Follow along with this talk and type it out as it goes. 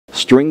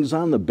Strings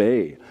on the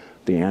Bay,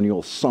 the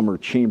annual Summer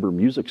Chamber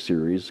Music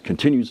Series,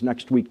 continues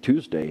next week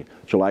Tuesday,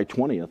 July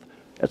 20th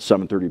at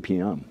 7:30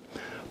 p.m.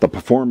 The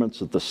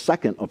performance is the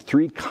second of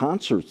 3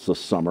 concerts this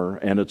summer,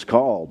 and it's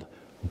called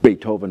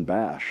Beethoven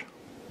Bash.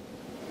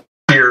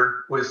 This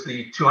year was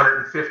the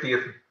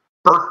 250th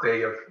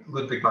birthday of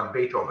Ludwig van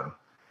Beethoven.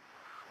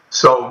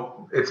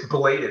 So it's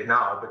belated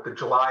now, but the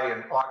July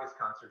and August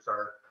concerts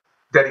are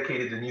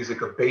dedicated to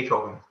music of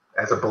Beethoven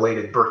as a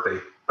belated birthday.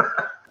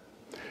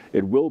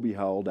 It will be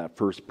held at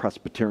First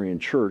Presbyterian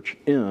Church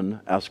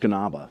in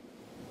Escanaba.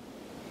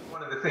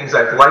 One of the things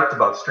I've liked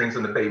about Strings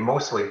on the Bay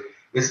mostly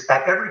is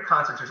at every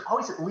concert, there's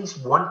always at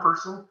least one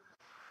person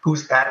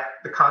who's at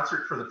the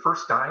concert for the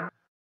first time.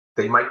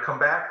 They might come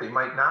back, they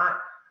might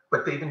not,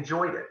 but they've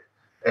enjoyed it.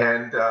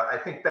 And I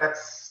think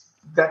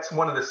that's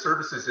one of the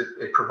services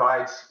it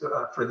provides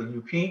for the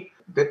UP.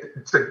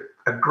 It's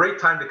a great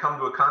time to come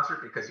to a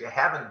concert because you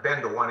haven't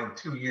been to one in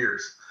 2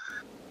 years.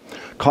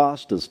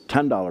 Cost is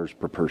 $10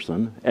 per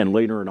person, and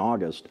later in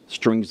August,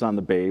 Strings on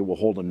the Bay will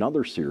hold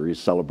another series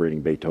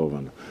celebrating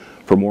Beethoven.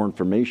 For more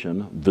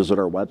information, visit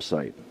our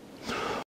website.